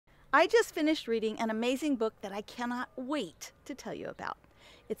I just finished reading an amazing book that I cannot wait to tell you about.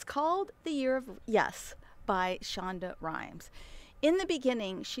 It's called The Year of Yes by Shonda Rhimes. In the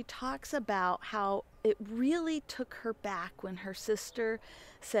beginning, she talks about how it really took her back when her sister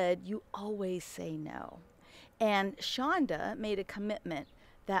said, "You always say no." And Shonda made a commitment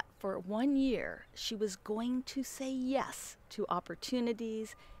that for 1 year she was going to say yes to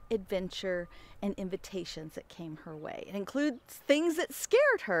opportunities, adventure, and invitations that came her way. It includes things that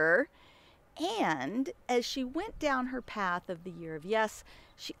scared her. And as she went down her path of the year of yes,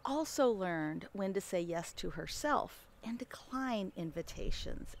 she also learned when to say yes to herself and decline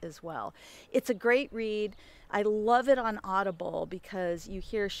invitations as well. It's a great read. I love it on Audible because you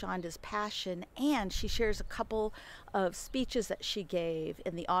hear Shonda's passion, and she shares a couple of speeches that she gave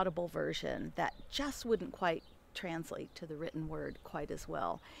in the Audible version that just wouldn't quite translate to the written word quite as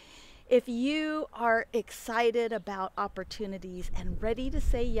well. If you are excited about opportunities and ready to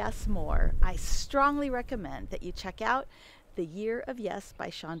say yes more, I strongly recommend that you check out The Year of Yes by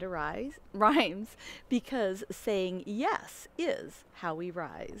Shonda Rhimes, because saying yes is how we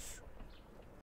rise.